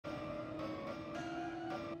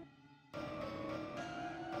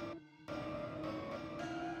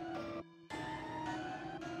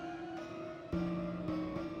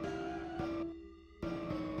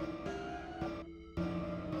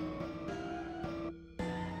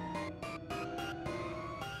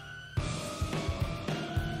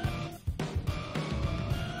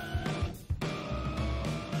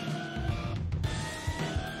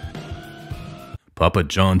Papa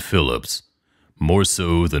John Phillips, more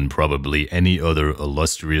so than probably any other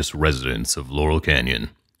illustrious residents of Laurel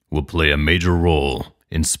Canyon, will play a major role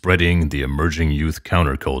in spreading the emerging youth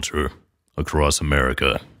counterculture across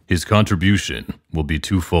America. His contribution will be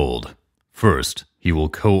twofold. First, he will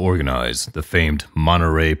co-organize the famed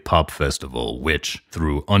Monterey Pop Festival, which,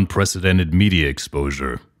 through unprecedented media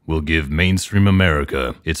exposure, will give mainstream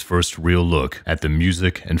America its first real look at the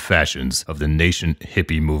music and fashions of the nascent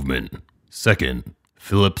hippie movement. Second,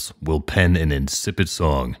 Phillips will pen an insipid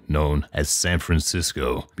song known as San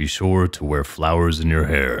Francisco, Be Sure to Wear Flowers in Your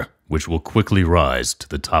Hair, which will quickly rise to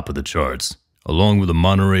the top of the charts. Along with the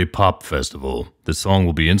Monterey Pop Festival, the song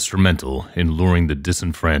will be instrumental in luring the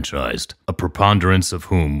disenfranchised, a preponderance of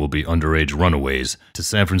whom will be underage runaways, to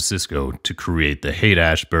San Francisco to create the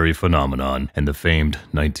Haight-Ashbury phenomenon and the famed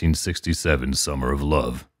 1967 Summer of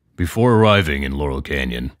Love. Before arriving in Laurel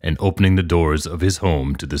Canyon and opening the doors of his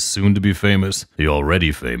home to the soon-to-be famous, the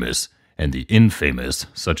already famous, and the infamous,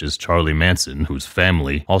 such as Charlie Manson, whose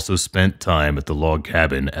family also spent time at the log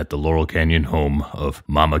cabin at the Laurel Canyon home of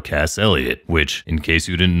Mama Cass Elliot, which, in case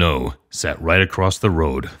you didn't know, sat right across the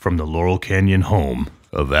road from the Laurel Canyon home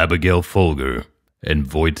of Abigail Folger and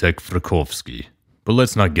Voytek Frykowski. But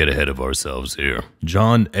let's not get ahead of ourselves here.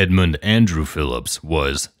 John Edmund Andrew Phillips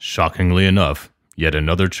was, shockingly enough, yet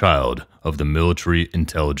another child of the military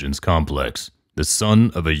intelligence complex. The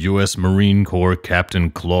son of a U.S. Marine Corps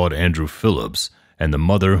Captain Claude Andrew Phillips and the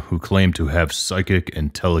mother who claimed to have psychic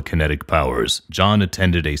and telekinetic powers, John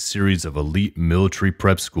attended a series of elite military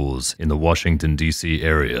prep schools in the Washington, D.C.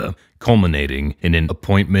 area, culminating in an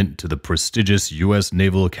appointment to the prestigious U.S.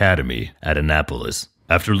 Naval Academy at Annapolis.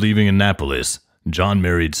 After leaving Annapolis, John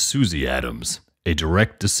married Susie Adams, a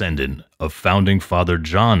direct descendant of founding father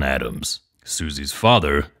John Adams. Susie's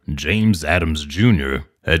father, James Adams Jr.,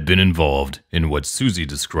 had been involved in what Susie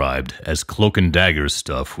described as cloak and dagger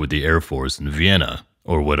stuff with the Air Force in Vienna,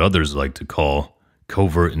 or what others like to call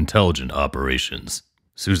covert intelligence operations.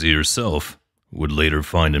 Susie herself would later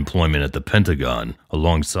find employment at the Pentagon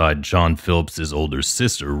alongside John Phillips's older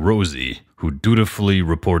sister, Rosie, who dutifully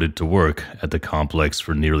reported to work at the complex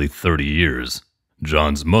for nearly 30 years.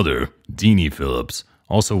 John's mother, Deanie Phillips,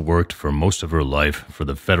 also worked for most of her life for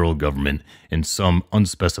the federal government in some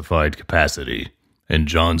unspecified capacity. And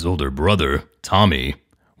John's older brother, Tommy,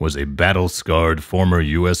 was a battle-scarred former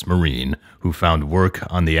U.S. Marine who found work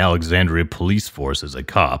on the Alexandria police force as a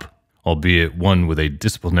cop, albeit one with a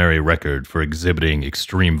disciplinary record for exhibiting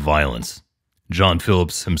extreme violence. John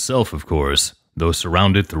Phillips himself, of course, though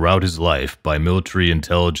surrounded throughout his life by military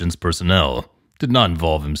intelligence personnel, did not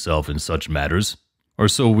involve himself in such matters, or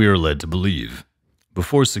so we are led to believe.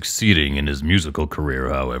 Before succeeding in his musical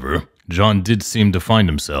career, however, John did seem to find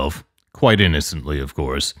himself, quite innocently of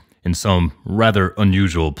course, in some rather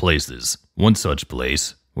unusual places. One such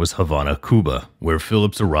place was Havana, Cuba, where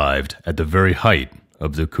Phillips arrived at the very height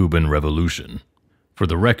of the Cuban Revolution. For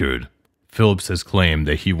the record, Phillips has claimed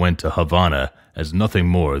that he went to Havana as nothing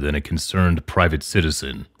more than a concerned private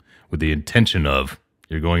citizen, with the intention of,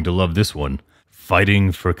 you're going to love this one,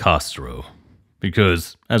 fighting for Castro.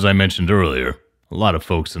 Because, as I mentioned earlier, a lot of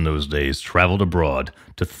folks in those days traveled abroad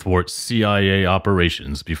to thwart CIA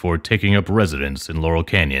operations before taking up residence in Laurel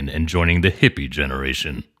Canyon and joining the hippie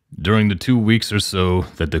generation. During the 2 weeks or so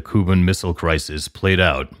that the Cuban Missile Crisis played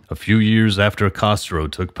out, a few years after Castro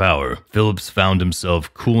took power, Phillips found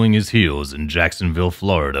himself cooling his heels in Jacksonville,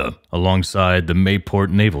 Florida, alongside the Mayport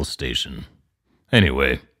Naval Station.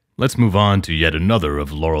 Anyway, let's move on to yet another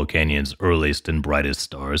of Laurel Canyon's earliest and brightest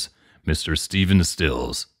stars, Mr. Stephen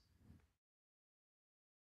Stills.